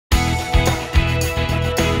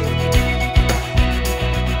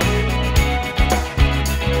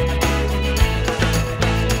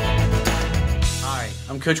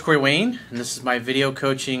Coach Corey Wayne, and this is my video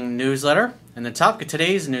coaching newsletter. And the topic of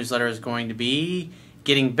today's newsletter is going to be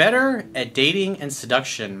getting better at dating and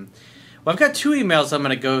seduction. Well, I've got two emails I'm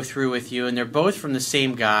going to go through with you, and they're both from the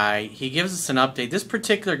same guy. He gives us an update. This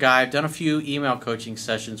particular guy, I've done a few email coaching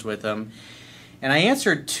sessions with him, and I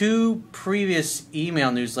answered two previous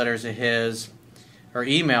email newsletters of his, or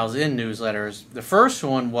emails in newsletters. The first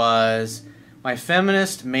one was my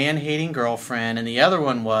feminist man-hating girlfriend, and the other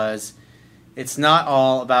one was it's not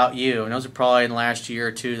all about you. And those are probably in the last year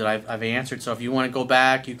or two that I've answered. So if you want to go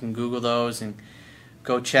back, you can Google those and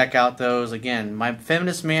go check out those. Again, my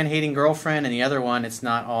feminist man-hating girlfriend, and the other one, it's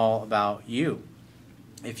not all about you,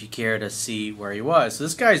 if you care to see where he was. So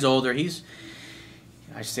this guy's older. I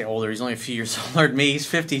should say older. He's only a few years older than me. He's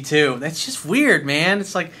 52. That's just weird, man.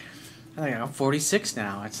 It's like, I think I'm 46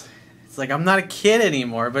 now. It's like I'm not a kid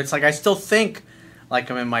anymore, but it's like I still think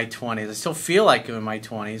like I'm in my 20s. I still feel like I'm in my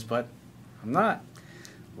 20s, but I'm not.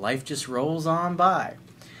 Life just rolls on by.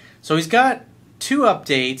 So he's got two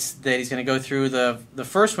updates that he's going to go through. The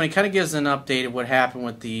first one, he kind of gives an update of what happened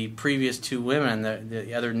with the previous two women,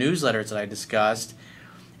 the other newsletters that I discussed.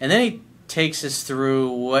 And then he takes us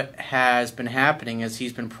through what has been happening as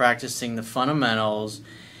he's been practicing the fundamentals.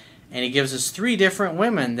 And he gives us three different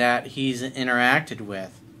women that he's interacted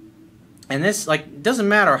with. And this, like, doesn't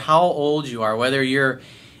matter how old you are, whether you're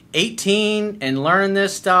 18 and learn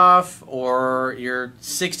this stuff, or you're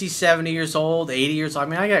 60, 70 years old, 80 years old. I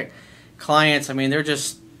mean, I got clients, I mean, they're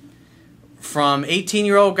just from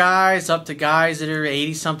 18-year-old guys up to guys that are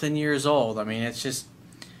 80-something years old. I mean, it's just,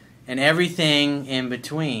 and everything in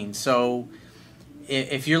between. So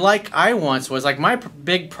if you're like I once was, like my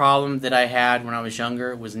big problem that I had when I was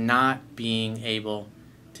younger was not being able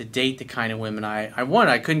to date the kind of women I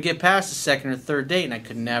wanted. I couldn't get past the second or third date, and I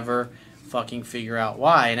could never fucking figure out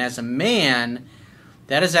why. And as a man,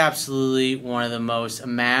 that is absolutely one of the most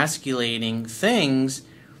emasculating things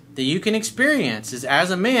that you can experience, is as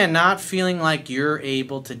a man not feeling like you're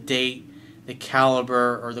able to date the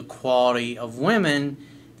caliber or the quality of women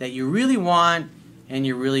that you really want and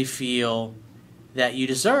you really feel that you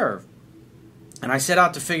deserve. And I set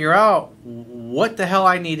out to figure out what the hell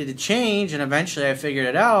I needed to change, and eventually I figured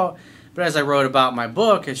it out. But as I wrote about my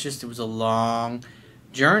book, it was a long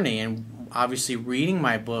journey, and obviously reading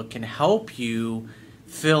my book can help you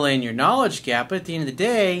fill in your knowledge gap. But at the end of the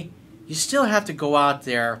day, you still have to go out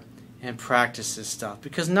there and practice this stuff,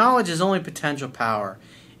 because knowledge is only potential power.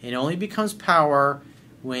 It only becomes power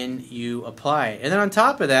when you apply it. And then on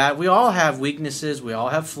top of that, we all have weaknesses, we all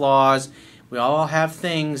have flaws, we all have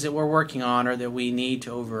things that we're working on or that we need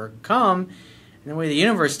to overcome. And the way the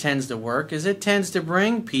universe tends to work is it tends to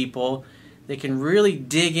bring people that can really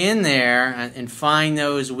dig in there and find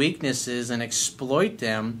those weaknesses and exploit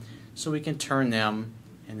them, so we can turn them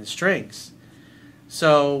into strengths.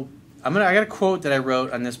 So I got a quote that I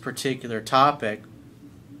wrote on this particular topic,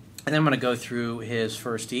 and then I'm going to go through his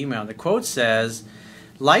first email. The quote says,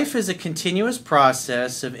 "Life is a continuous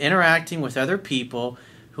process of interacting with other people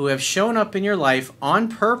who have shown up in your life on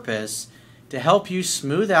purpose to help you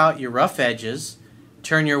smooth out your rough edges,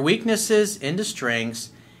 turn your weaknesses into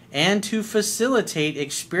strengths, and to facilitate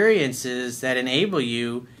experiences that enable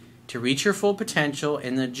you to reach your full potential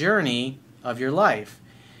in the journey of your life.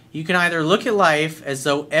 You can either look at life as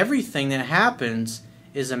though everything that happens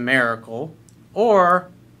is a miracle, or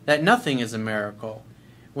that nothing is a miracle.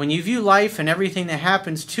 When you view life and everything that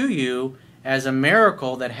happens to you as a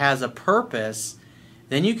miracle that has a purpose,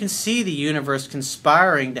 then you can see the universe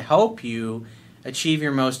conspiring to help you achieve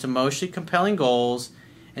your most emotionally compelling goals,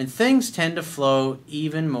 and things tend to flow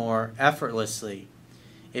even more effortlessly.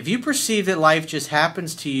 If you perceive that life just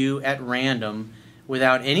happens to you at random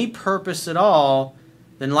without any purpose at all,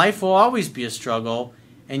 then life will always be a struggle,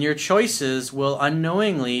 and your choices will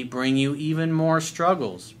unknowingly bring you even more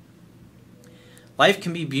struggles. Life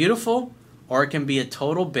can be beautiful, or it can be a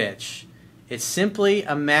total bitch. It's simply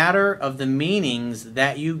a matter of the meanings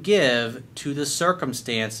that you give to the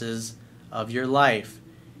circumstances of your life.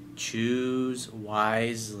 Choose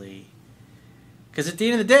wisely." Because at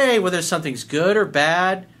the end of the day, whether something's good or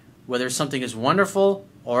bad, whether something is wonderful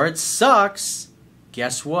or it sucks,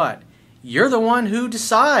 guess what? You're the one who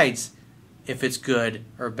decides if it's good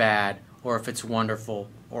or bad, or if it's wonderful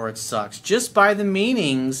or it sucks, just by the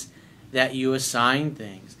meanings that you assign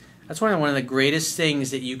things. That's one of the greatest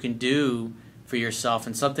things that you can do for yourself,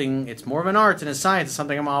 and something, it's more of an art than a science. It's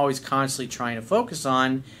something I'm always constantly trying to focus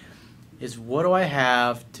on, is what do I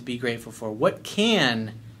have to be grateful for? What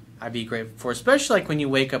can I be grateful for? Especially like when you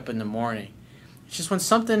wake up in the morning. It's just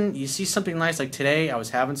when you see something nice, like today I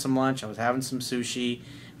was having some lunch, I was having some sushi.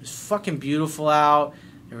 It was fucking beautiful out.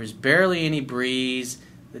 There was barely any breeze.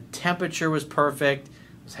 The temperature was perfect.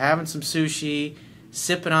 I was having some sushi,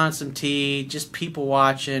 sipping on some tea, just people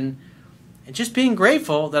watching, and just being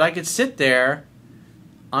grateful that I could sit there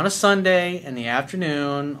on a Sunday in the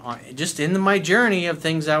afternoon, just in my journey of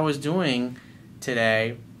things I was doing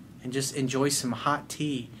today, and just enjoy some hot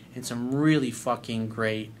tea and some really fucking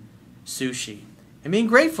great sushi. And being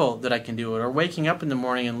grateful that I can do it, or waking up in the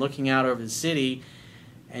morning and looking out over the city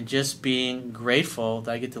and just being grateful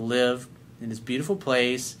that I get to live in this beautiful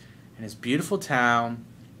place, in this beautiful town,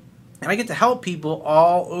 and I get to help people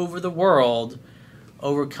all over the world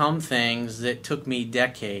overcome things that took me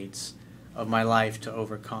decades of my life to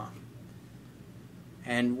overcome.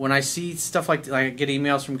 And when I see stuff like I get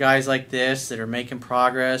emails from guys like this that are making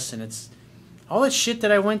progress, and it's all that shit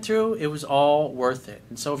that I went through, it was all worth it.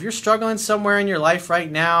 And so if you're struggling somewhere in your life right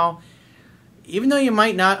now, even though you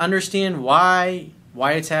might not understand why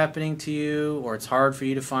it's happening to you, or it's hard for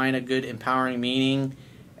you to find a good empowering meaning,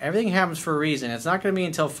 everything happens for a reason. It's not going to be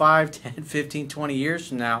until 5, 10, 15, 20 years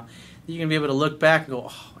from now that you're going to be able to look back and go,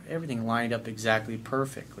 oh, everything lined up exactly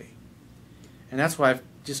perfectly. And that's what I've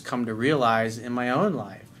just come to realize in my own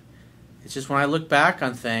life. It's just when I look back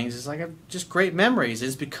on things, it's like I've just great memories.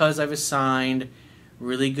 It's because I've assigned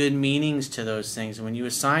really good meanings to those things. And when you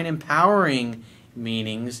assign empowering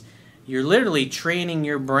meanings, you're literally training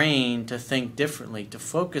your brain to think differently, to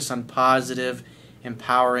focus on positive,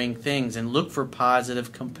 empowering things, and look for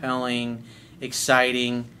positive, compelling,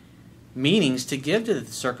 exciting meanings to give to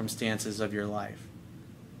the circumstances of your life.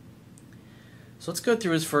 So let's go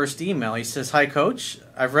through his first email. He says, "Hi, Coach.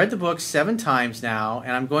 I've read the book 7 times now,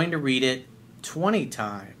 and I'm going to read it 20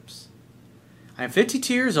 times. I'm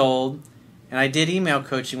 52 years old, and I did email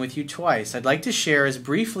coaching with you twice. I'd like to share as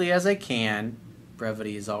briefly as I can,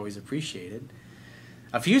 brevity is always appreciated,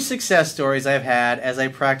 a few success stories I've had as I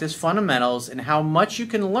practice fundamentals and how much you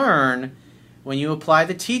can learn when you apply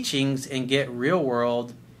the teachings and get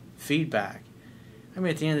real-world feedback." I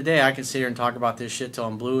mean, at the end of the day, I can sit here and talk about this shit till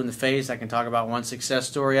I'm blue in the face. I can talk about one success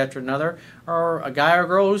story after another, or a guy or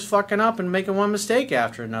girl who's fucking up and making one mistake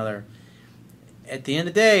after another. At the end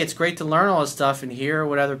of the day, it's great to learn all this stuff and hear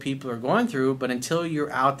what other people are going through, but until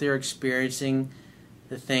you're out there experiencing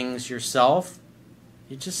the things yourself,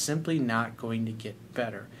 you're just simply not going to get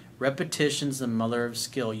better. Repetition's the mother of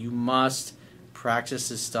skill. You must practice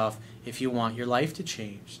this stuff if you want your life to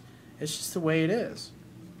change. It's just the way it is.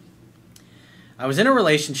 I was in a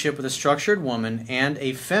relationship with a structured woman and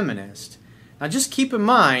a feminist. Now just keep in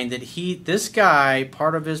mind that this guy,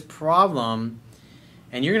 part of his problem,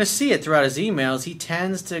 and you're going to see it throughout his emails, he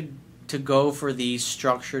tends to go for these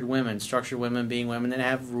structured women. Structured women being women that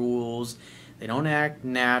have rules. They don't act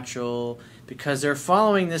natural because they're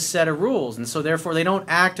following this set of rules. And so therefore they don't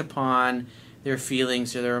act upon their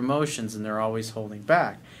feelings or their emotions, and they're always holding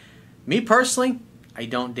back. Me personally, I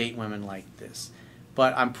don't date women like this.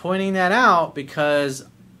 But I'm pointing that out because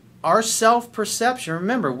our self-perception,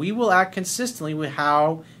 remember, we will act consistently with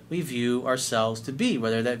how we view ourselves to be,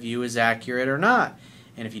 whether that view is accurate or not.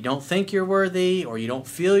 And if you don't think you're worthy, or you don't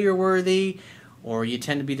feel you're worthy, or you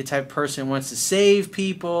tend to be the type of person who wants to save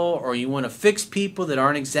people, or you want to fix people that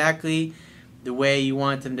aren't exactly the way you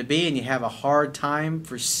want them to be, and you have a hard time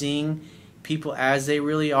for seeing people as they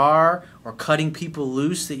really are, or cutting people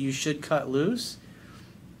loose that you should cut loose,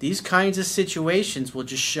 these kinds of situations will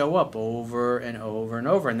just show up over and over and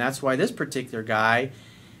over. And that's why this particular guy,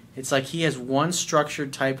 it's like he has one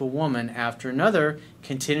structured type of woman after another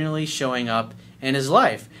continually showing up in his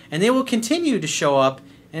life. And they will continue to show up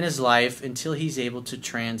in his life until he's able to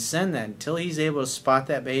transcend that, until he's able to spot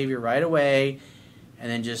that behavior right away and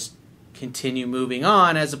then just continue moving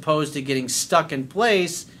on, as opposed to getting stuck in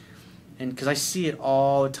place. And because I see it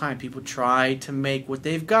all the time, people try to make what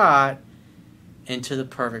they've got into the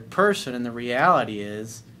perfect person, and the reality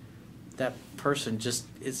is that person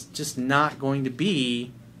is just not going to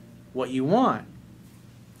be what you want.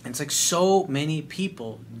 And it's like so many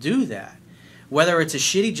people do that. Whether it's a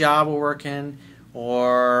shitty job we're working,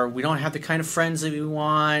 or we don't have the kind of friends that we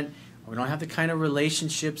want, or we don't have the kind of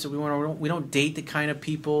relationships that we want, or we don't date the kind of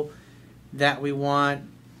people that we want.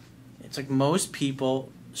 It's like most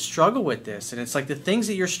people struggle with this, and it's like the things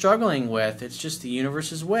that you're struggling with, it's just the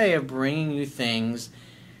universe's way of bringing you things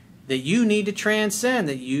that you need to transcend,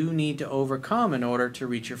 that you need to overcome in order to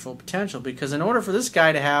reach your full potential. Because in order for this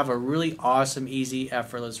guy to have a really awesome, easy,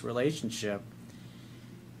 effortless relationship,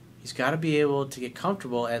 he's got to be able to get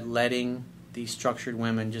comfortable at letting these structured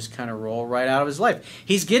women just kind of roll right out of his life.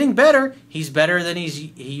 He's getting better. He's better than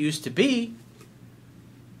he used to be,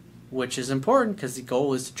 which is important because the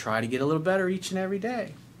goal is to try to get a little better each and every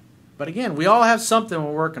day. But again, we all have something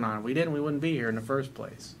we're working on. If we didn't, we wouldn't be here in the first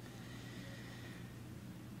place.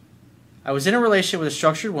 I was in a relationship with a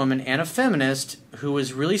structured woman and a feminist who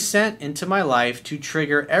was really sent into my life to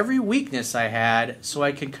trigger every weakness I had so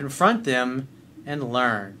I could confront them and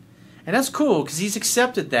learn. And that's cool because he's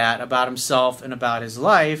accepted that about himself and about his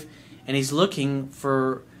life, and he's looking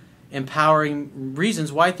for empowering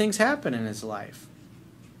reasons why things happen in his life.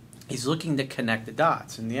 He's looking to connect the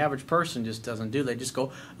dots, and the average person just doesn't do that. They just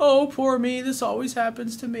go, oh, poor me, this always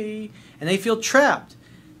happens to me. And they feel trapped.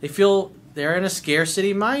 They feel they're in a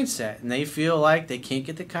scarcity mindset, and they feel like they can't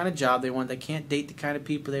get the kind of job they want. They can't date the kind of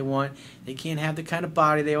people they want. They can't have the kind of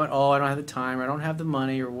body they want. Oh, I don't have the time, or I don't have the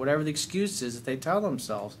money, or whatever the excuse is that they tell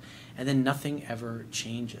themselves. And then nothing ever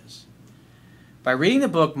changes. By reading the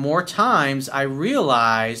book more times, I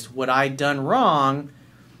realized what I'd done wrong,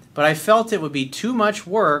 but I felt it would be too much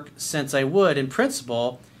work since I would, in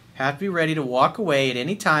principle, have to be ready to walk away at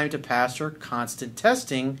any time to pass her constant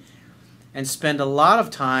testing and spend a lot of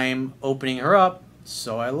time opening her up,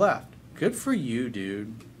 so I left. Good for you,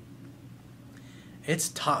 dude. It's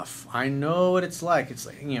tough. I know what it's like. It's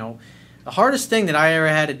like, the hardest thing that I ever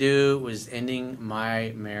had to do was ending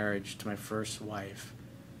my marriage to my first wife.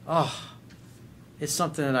 Oh, it's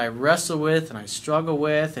something that I wrestle with and I struggle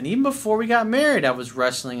with. And even before we got married, I was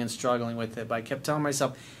wrestling and struggling with it. But I kept telling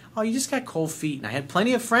myself, oh, you just got cold feet. And I had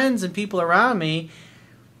plenty of friends and people around me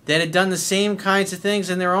that had done the same kinds of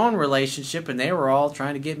things in their own relationship, and they were all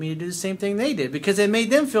trying to get me to do the same thing they did because it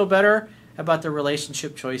made them feel better about the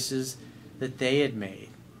relationship choices that they had made.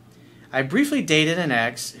 I briefly dated an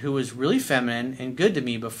ex who was really feminine and good to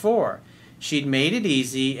me before. She'd made it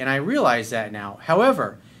easy, and I realize that now.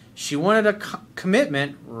 However, she wanted a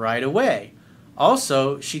commitment right away.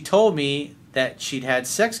 Also, she told me that she'd had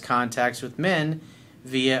sex contacts with men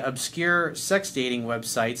via obscure sex dating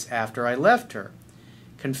websites after I left her.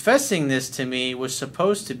 Confessing this to me was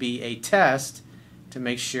supposed to be a test to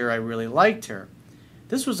make sure I really liked her.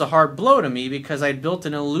 This was a hard blow to me because I'd built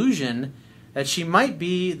an illusion that she might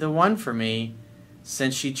be the one for me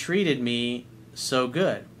since she treated me so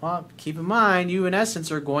good. Well, keep in mind, you in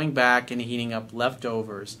essence are going back and heating up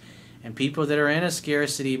leftovers. And people that are in a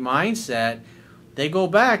scarcity mindset, they go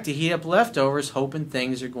back to heat up leftovers hoping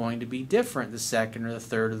things are going to be different the second or the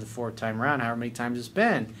third or the fourth time around, however many times it's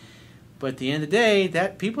been. But at the end of the day,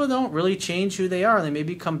 that people don't really change who they are. They may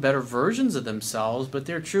become better versions of themselves, but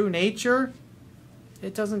their true nature,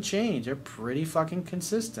 it doesn't change. They're pretty fucking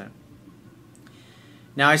consistent.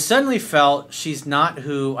 Now, I suddenly felt she's not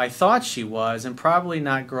who I thought she was and probably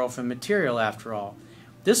not girlfriend material after all.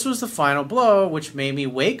 This was the final blow, which made me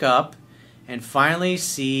wake up and finally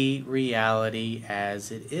see reality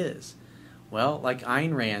as it is. Well, like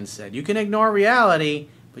Ayn Rand said, you can ignore reality,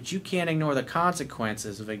 but you can't ignore the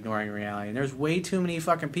consequences of ignoring reality. And there's way too many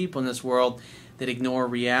fucking people in this world that ignore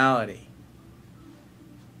reality.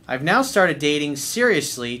 I've now started dating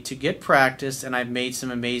seriously to get practice, and I've made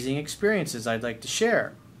some amazing experiences I'd like to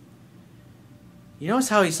share. You notice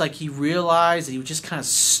how he's like, he realized that he was just kind of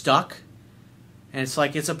stuck? And it's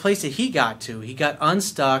like, it's a place that he got to. He got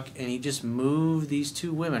unstuck, and he just moved these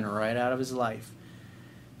two women right out of his life.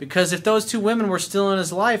 Because if those two women were still in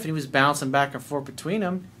his life and he was bouncing back and forth between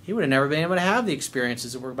them, he would have never been able to have the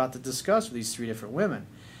experiences that we're about to discuss with these three different women.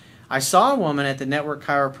 I saw a woman at the Network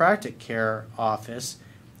Chiropractic Care office,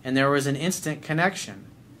 and there was an instant connection.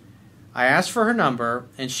 I asked for her number,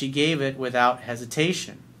 and she gave it without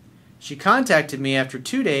hesitation. She contacted me after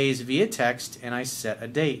 2 days via text, and I set a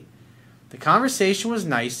date. The conversation was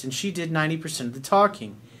nice, and she did 90% of the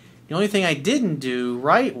talking. The only thing I didn't do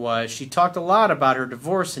right was she talked a lot about her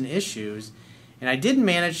divorce and issues, and I didn't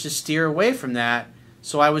manage to steer away from that,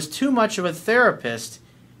 so I was too much of a therapist,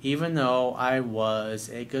 even though I was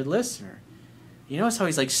a good listener. You notice how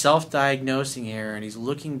he's like self-diagnosing here, and he's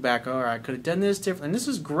looking back, oh, I could have done this differently, and this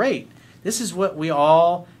is great. This is what we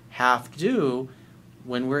all have to do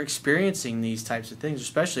when we're experiencing these types of things,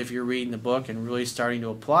 especially if you're reading the book and really starting to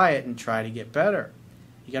apply it and try to get better.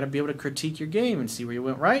 You got to be able to critique your game and see where you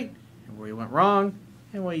went right and where you went wrong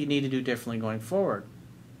and what you need to do differently going forward.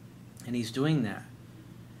 And he's doing that.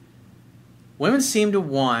 Women seem to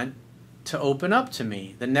want to open up to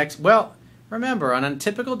me. Remember, on a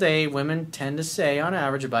typical day, women tend to say, on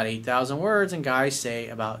average, about 8,000 words, and guys say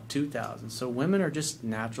about 2,000. So women are just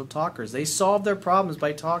natural talkers. They solve their problems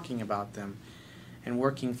by talking about them and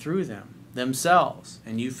working through them themselves,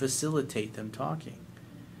 and you facilitate them talking.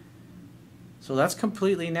 So that's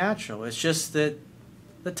completely natural. It's just that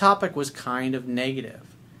the topic was kind of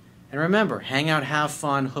negative. And remember, hang out, have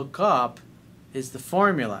fun, hook up is the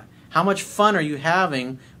formula. How much fun are you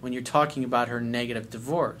having when you're talking about her negative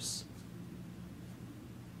divorce?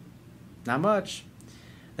 Not much.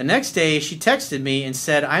 The next day, she texted me and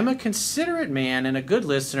said, I'm a considerate man and a good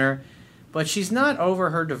listener, but she's not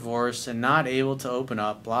over her divorce and not able to open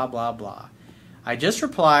up, blah, blah, blah. I just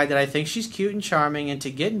replied that I think she's cute and charming and to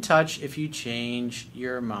get in touch if you change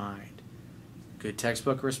your mind. Good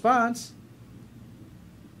textbook response.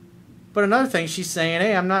 But another thing, she's saying,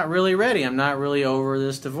 hey, I'm not really ready. I'm not really over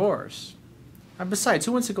this divorce. And besides,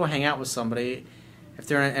 who wants to go hang out with somebody if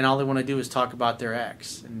they're and all they want to do is talk about their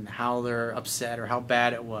ex and how they're upset or how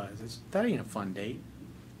bad it was? That ain't a fun date.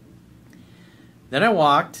 Then I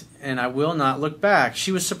walked, and I will not look back.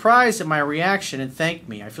 She was surprised at my reaction and thanked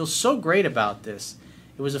me. I feel so great about this.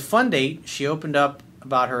 It was a fun date. She opened up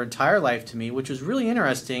about her entire life to me, which was really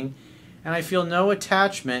interesting, and I feel no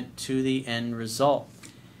attachment to the end result.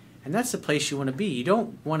 And that's the place you want to be. You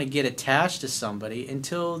don't want to get attached to somebody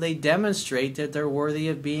until they demonstrate that they're worthy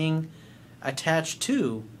of being attached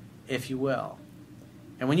to, if you will.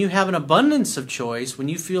 And when you have an abundance of choice, when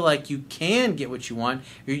you feel like you can get what you want,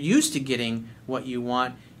 you're used to getting what you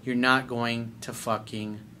want, you're not going to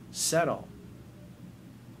fucking settle.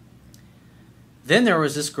 Then there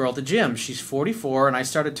was this girl at the gym. She's 44, and I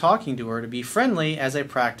started talking to her to be friendly as I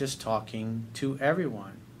practiced talking to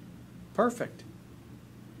everyone. Perfect.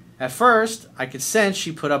 At first, I could sense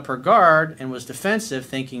she put up her guard and was defensive,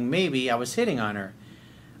 thinking maybe I was hitting on her.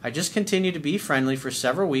 I just continued to be friendly for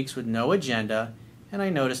several weeks with no agenda, and I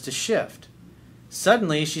noticed a shift.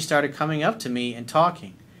 Suddenly, she started coming up to me and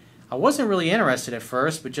talking. I wasn't really interested at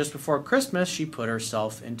first, but just before Christmas, she put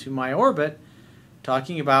herself into my orbit,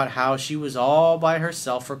 talking about how she was all by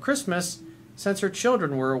herself for Christmas since her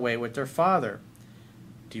children were away with their father.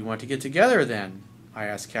 Do you want to get together then? I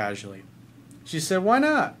asked casually. She said, why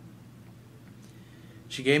not?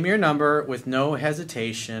 She gave me her number with no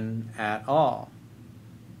hesitation at all.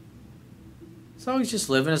 So he's just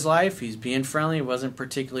living his life. He's being friendly. He wasn't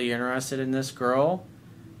particularly interested in this girl.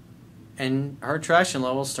 And her attraction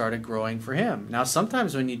level started growing for him. Now,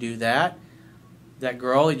 sometimes when you do that, that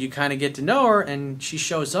girl, you kind of get to know her, and she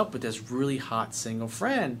shows up with this really hot single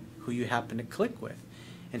friend who you happen to click with.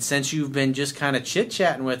 And since you've been just kind of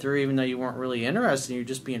chit-chatting with her, even though you weren't really interested, you're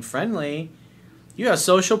just being friendly, you have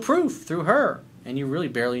social proof through her. And you really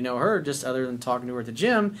barely know her, just other than talking to her at the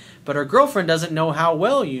gym. But her girlfriend doesn't know how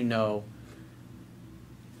well you know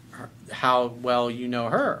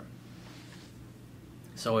her.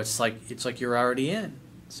 So it's like you're already in.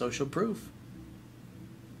 Social proof.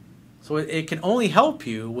 So it can only help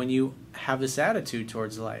you when you have this attitude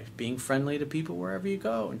towards life. Being friendly to people wherever you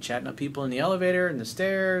go. And chatting up people in the elevator, in the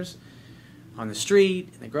stairs, on the street,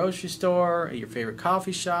 in the grocery store, at your favorite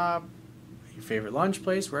coffee shop, your favorite lunch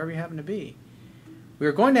place, wherever you happen to be. We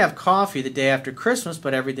were going to have coffee the day after Christmas,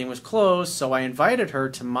 but everything was closed, so I invited her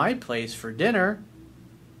to my place for dinner.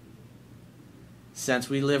 Since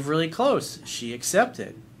we live really close, she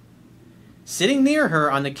accepted. Sitting near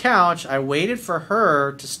her on the couch, I waited for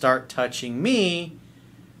her to start touching me,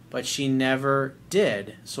 but she never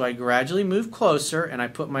did. So I gradually moved closer, and I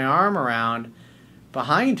put my arm around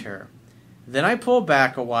behind her. Then I pulled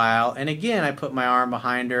back a while, and again I put my arm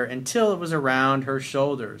behind her until it was around her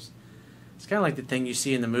shoulders. It's kind of like the thing you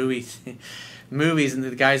see in the movies, and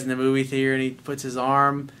the guy's in the movie theater, and he puts his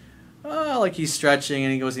arm, like he's stretching,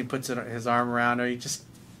 and he goes and he puts his arm around her.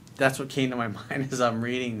 That's what came to my mind as I'm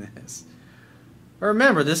reading this. But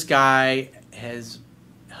remember, this guy has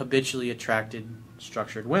habitually attracted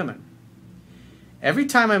structured women. Every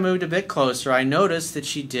time I moved a bit closer, I noticed that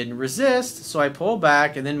she didn't resist, so I pulled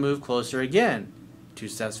back and then moved closer again. 2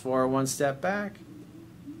 steps forward, 1 step back.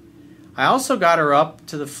 I also got her up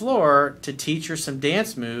to the floor to teach her some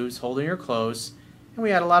dance moves, holding her close, and we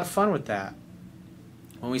had a lot of fun with that.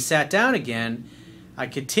 When we sat down again, I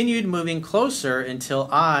continued moving closer until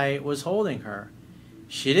I was holding her.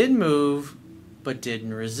 She didn't move, but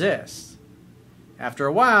didn't resist. After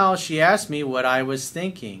a while, she asked me what I was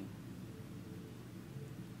thinking.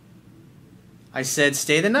 I said,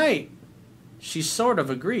 stay the night. She sort of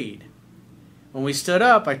agreed. When we stood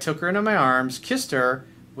up, I took her into my arms, kissed her,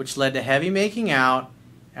 which led to heavy making out,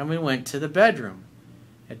 and we went to the bedroom.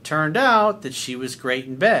 It turned out that she was great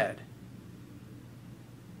in bed.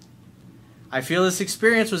 I feel this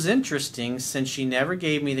experience was interesting since she never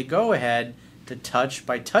gave me the go-ahead to touch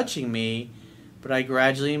by touching me, but I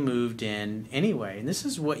gradually moved in anyway. And this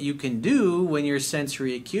is what you can do when your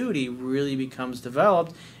sensory acuity really becomes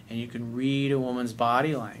developed and you can read a woman's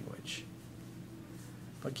body language.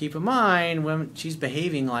 But keep in mind, when she's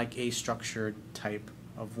behaving like a structured type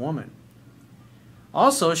of woman.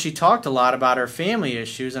 Also, she talked a lot about her family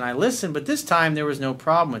issues, and I listened, but this time there was no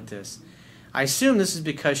problem with this. I assume this is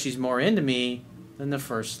because she's more into me than the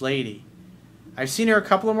First Lady. I've seen her a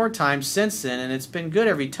couple of more times since then, and it's been good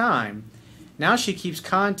every time. Now she keeps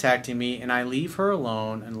contacting me and I leave her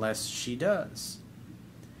alone unless she does.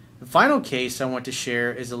 The final case I want to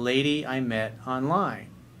share is a lady I met online.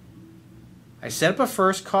 I set up a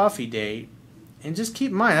first coffee date, and just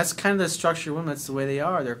keep in mind, that's kind of the structure of women, that's the way they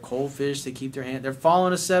are. They're cold fish, they keep their hand, they're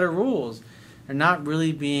following a set of rules. They're not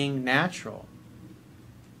really being natural.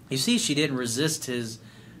 You see, she didn't resist his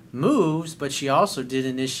moves, but she also did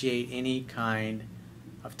initiate any kind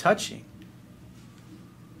of touching.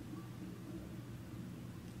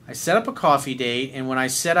 I set up a coffee date, and when I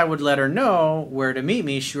said I would let her know where to meet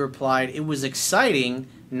me, she replied it was exciting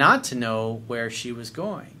not to know where she was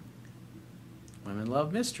going. Women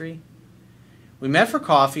love mystery. We met for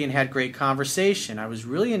coffee and had great conversation. I was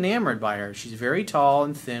really enamored by her. She's very tall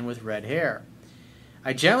and thin with red hair.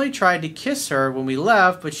 I gently tried to kiss her when we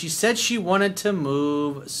left, but she said she wanted to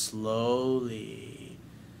move slowly.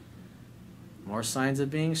 More signs of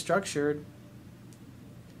being structured.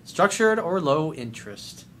 Structured or low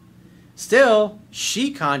interest. Still,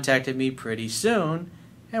 she contacted me pretty soon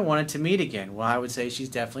and wanted to meet again. Well, I would say she's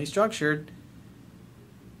definitely structured.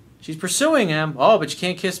 She's pursuing him. Oh, but you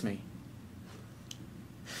can't kiss me.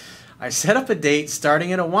 I set up a date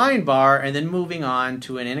starting at a wine bar and then moving on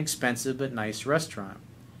to an inexpensive but nice restaurant.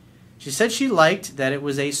 She said she liked that it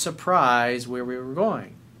was a surprise where we were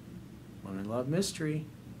going. Women love mystery.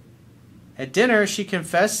 At dinner, she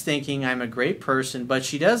confessed thinking I'm a great person, but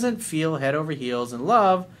she doesn't feel head over heels in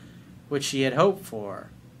love, which she had hoped for.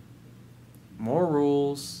 More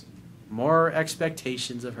rules, more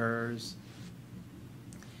expectations of hers.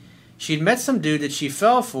 She'd met some dude that she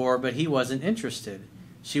fell for, but he wasn't interested.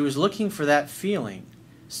 She was looking for that feeling.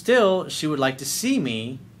 Still, she would like to see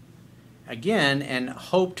me again and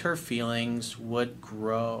hoped her feelings would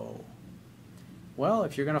grow. Well,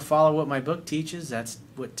 if you're going to follow what my book teaches, that's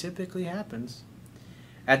what typically happens.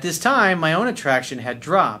 At this time, my own attraction had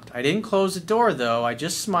dropped. I didn't close the door, though. I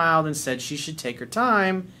just smiled and said she should take her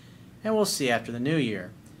time, and we'll see after the new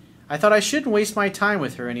year. I thought I shouldn't waste my time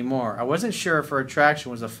with her anymore. I wasn't sure if her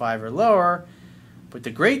attraction was a 5 or lower, but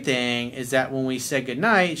the great thing is that when we said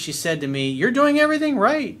goodnight, she said to me, "You're doing everything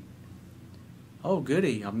right." Oh,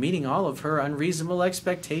 goody. I'm meeting all of her unreasonable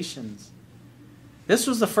expectations. This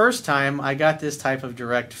was the first time I got this type of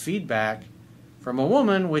direct feedback from a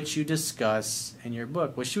woman, which you discuss in your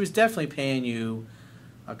book. Well, she was definitely paying you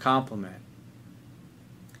a compliment.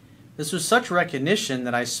 This was such recognition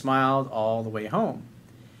that I smiled all the way home.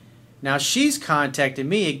 Now she's contacted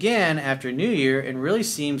me again after New Year and really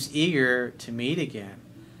seems eager to meet again.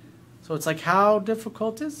 So it's like, how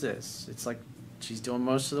difficult is this? It's like she's doing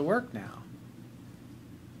most of the work now.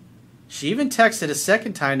 She even texted a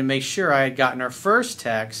second time to make sure I had gotten her first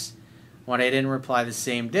text when I didn't reply the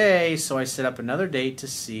same day, so I set up another date to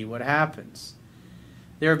see what happens.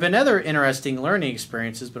 There have been other interesting learning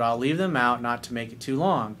experiences, but I'll leave them out not to make it too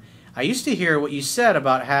long. I used to hear what you said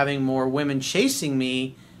about having more women chasing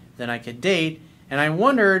me than I could date, and I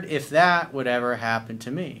wondered if that would ever happen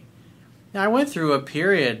to me. Now, I went through a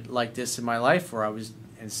period like this in my life where I was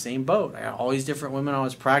in the same boat. I had all these different women I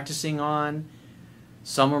was practicing on.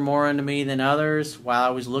 Some were more into me than others while I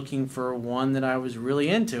was looking for one that I was really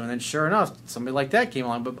into. And then sure enough, somebody like that came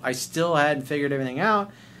along. But I still hadn't figured everything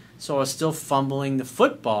out, so I was still fumbling the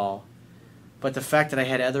football. But the fact that I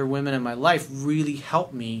had other women in my life really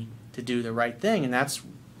helped me to do the right thing. And that's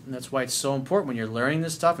why it's so important when you're learning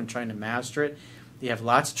this stuff and trying to master it. You have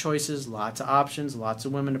lots of choices, lots of options, lots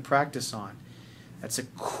of women to practice on. That's a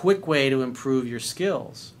quick way to improve your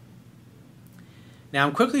skills. Now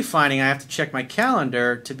I'm quickly finding I have to check my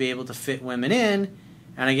calendar to be able to fit women in,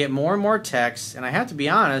 and I get more and more texts, and I have to be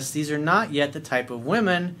honest, these are not yet the type of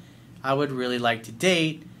women I would really like to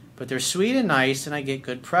date, but they're sweet and nice, and I get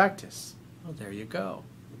good practice. Well, there you go.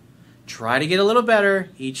 Try to get a little better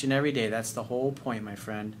each and every day. That's the whole point, my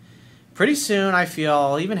friend. Pretty soon, I feel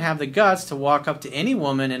I'll even have the guts to walk up to any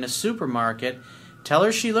woman in a supermarket, tell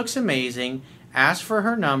her she looks amazing, ask for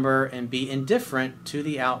her number, and be indifferent to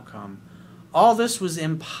the outcome. All this was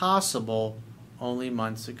impossible only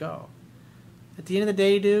months ago. At the end of the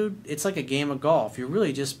day, dude, it's like a game of golf. You're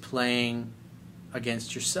really just playing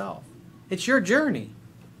against yourself. It's your journey.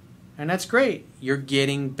 And that's great. You're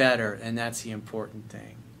getting better, and that's the important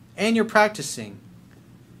thing. And you're practicing.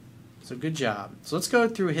 So good job. So let's go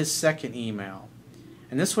through his second email.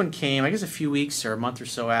 And this one came, I guess, a few weeks or a month or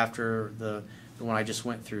so after the one I just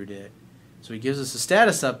went through did. So he gives us a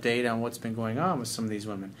status update on what's been going on with some of these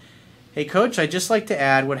women. Hey, Coach, I'd just like to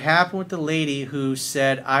add what happened with the lady who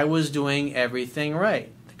said I was doing everything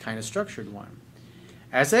right, the kind of structured one.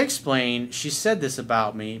 As I explained, she said this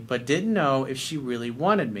about me, but didn't know if she really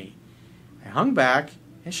wanted me. I hung back,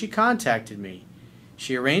 and she contacted me.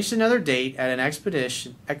 She arranged another date at an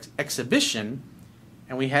exhibition,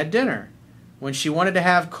 and we had dinner. When she wanted to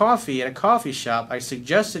have coffee at a coffee shop, I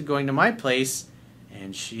suggested going to my place,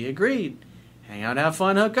 and she agreed. Hang out, have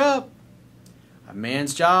fun, hook up. A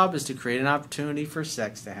man's job is to create an opportunity for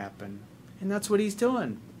sex to happen. And that's what he's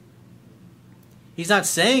doing. He's not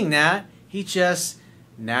saying that. He's just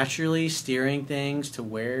naturally steering things to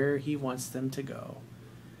where he wants them to go.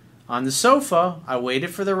 On the sofa, I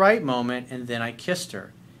waited for the right moment, and then I kissed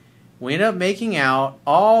her. We ended up making out,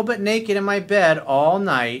 all but naked in my bed all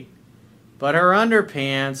night, but her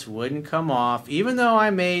underpants wouldn't come off, even though I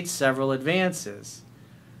made several advances.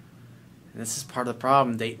 And this is part of the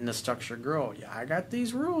problem dating a structured girl. Yeah, I got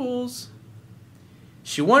these rules.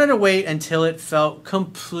 She wanted to wait until it felt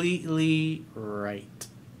completely right.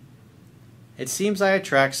 It seems I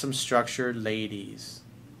attract some structured ladies.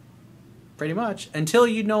 Pretty much. Until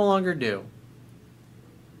you no longer do.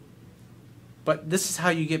 But this is how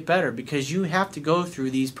you get better, because you have to go through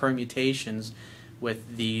these permutations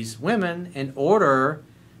with these women in order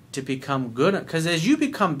to become good. Because as you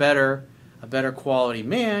become better, a better quality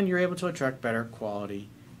man, you're able to attract better quality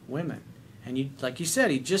women. And you, like you said,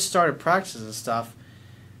 he just started practicing this stuff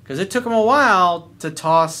because it took him a while to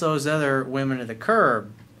toss those other women to the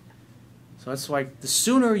curb. So it's like the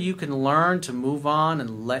sooner you can learn to move on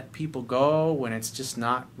and let people go when it's just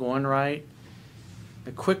not going right,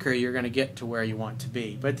 the quicker you're going to get to where you want to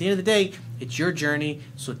be. But at the end of the day, it's your journey,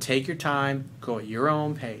 so take your time, go at your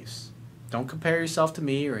own pace. Don't compare yourself to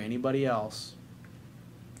me or anybody else.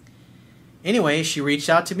 Anyway, she reached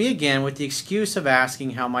out to me again with the excuse of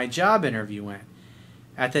asking how my job interview went.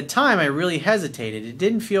 At the time, I really hesitated. It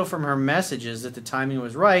didn't feel from her messages that the timing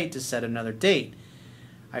was right to set another date.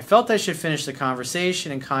 I felt I should finish the conversation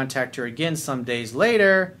and contact her again some days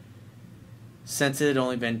later, since it had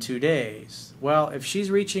only been 2 days. Well, if she's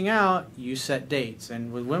reaching out, you set dates.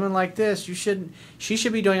 And with women like this, she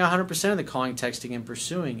should be doing 100% of the calling, texting, and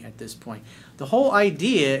pursuing at this point. The whole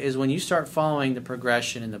idea is when you start following the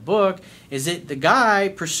progression in the book, is that the guy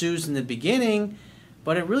pursues in the beginning,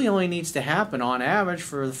 but it really only needs to happen on average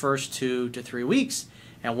for the first 2 to 3 weeks.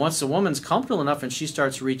 And once the woman's comfortable enough and she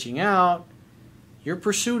starts reaching out, your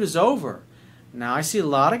pursuit is over. Now, I see a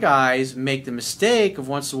lot of guys make the mistake of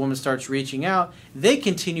once the woman starts reaching out, they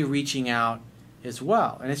continue reaching out as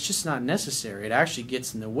well. And it's just not necessary. It actually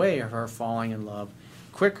gets in the way of her falling in love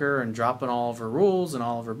quicker and dropping all of her rules and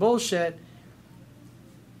all of her bullshit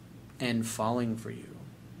and falling for you.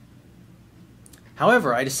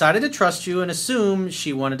 However, I decided to trust you and assume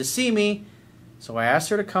she wanted to see me, so I asked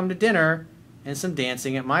her to come to dinner and some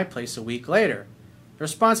dancing at my place a week later. The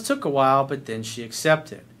response took a while, but then she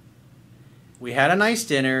accepted. We had a nice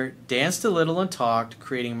dinner, danced a little and talked,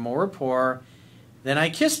 creating more rapport. Then I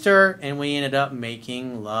kissed her and we ended up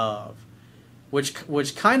making love, which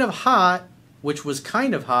was kind of hot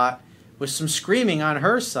with some screaming on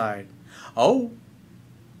her side. Oh,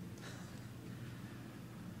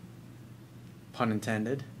 pun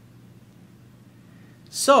intended.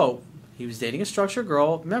 So he was dating a structured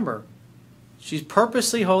girl. Remember, she's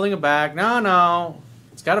purposely holding it back. No,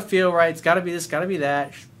 it's got to feel right. It's got to be this, got to be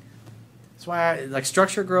that. That's why I like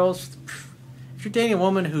structured girls. If you're dating a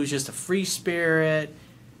woman who's just a free spirit,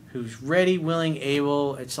 who's ready, willing,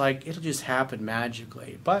 able, it's like it'll just happen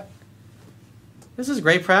magically. But this is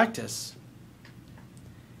great practice.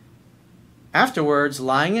 Afterwards,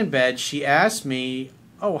 lying in bed, she asked me,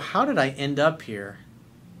 "Oh, how did I end up here?"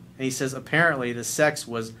 And he says, "Apparently the sex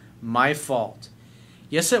was my fault."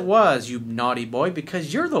 "Yes, it was, you naughty boy,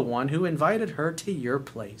 because you're the one who invited her to your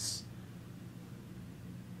place."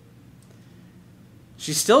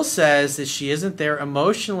 She still says that she isn't there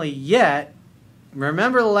emotionally yet.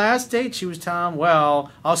 Remember the last date she was telling him,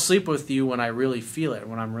 "Well, I'll sleep with you when I really feel it,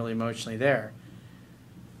 when I'm really emotionally there."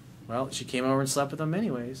 Well, she came over and slept with him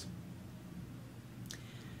anyways.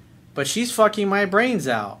 But she's fucking my brains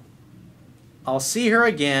out. I'll see her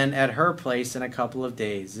again at her place in a couple of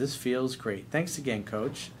days. This feels great. Thanks again,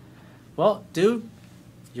 Coach. Well, dude,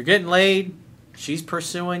 you're getting laid. She's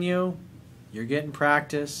pursuing you. You're getting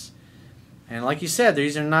practice. And like you said,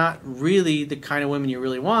 these are not really the kind of women you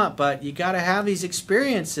really want, but you got to have these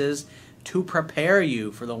experiences to prepare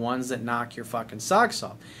you for the ones that knock your fucking socks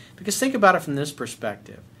off. Because think about it from this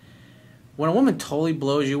perspective. When a woman totally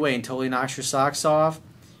blows you away and totally knocks your socks off,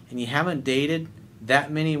 and you haven't dated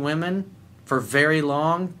that many women for very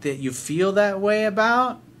long that you feel that way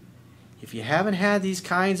about, if you haven't had these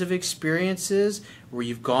kinds of experiences where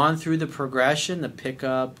you've gone through the progression, the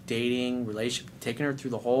pickup, dating, relationship, taking her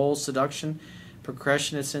through the whole seduction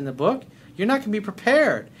progression that's in the book, you're not going to be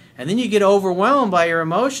prepared. And then you get overwhelmed by your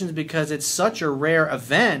emotions because it's such a rare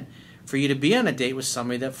event for you to be on a date with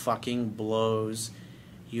somebody that fucking blows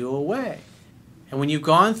you away. And when you've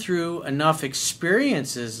gone through enough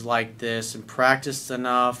experiences like this and practiced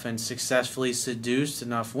enough and successfully seduced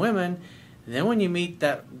enough women, then when you meet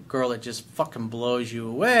that girl that just fucking blows you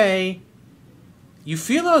away, you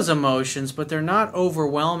feel those emotions, but they're not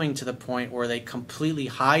overwhelming to the point where they completely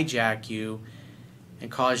hijack you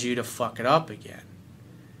and cause you to fuck it up again.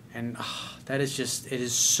 And that is just, it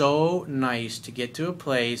is so nice to get to a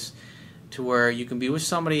place to where you can be with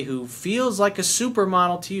somebody who feels like a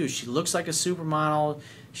supermodel to you. She looks like a supermodel.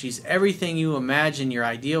 She's everything you imagine your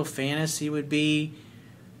ideal fantasy would be,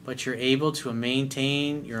 but you're able to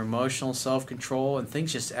maintain your emotional self-control and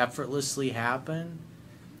things just effortlessly happen.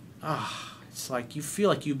 It's like you feel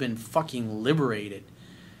like you've been fucking liberated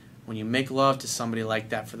when you make love to somebody like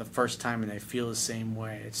that for the first time and they feel the same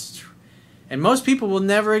way. And most people will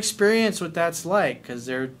never experience what that's like because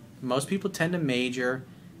most people tend to major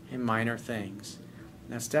in minor things.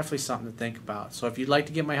 And that's definitely something to think about. So if you'd like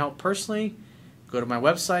to get my help personally, go to my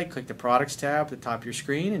website, click the products tab at the top of your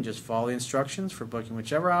screen, and just follow the instructions for booking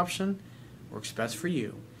whichever option works best for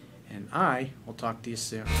you. And I will talk to you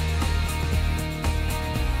soon.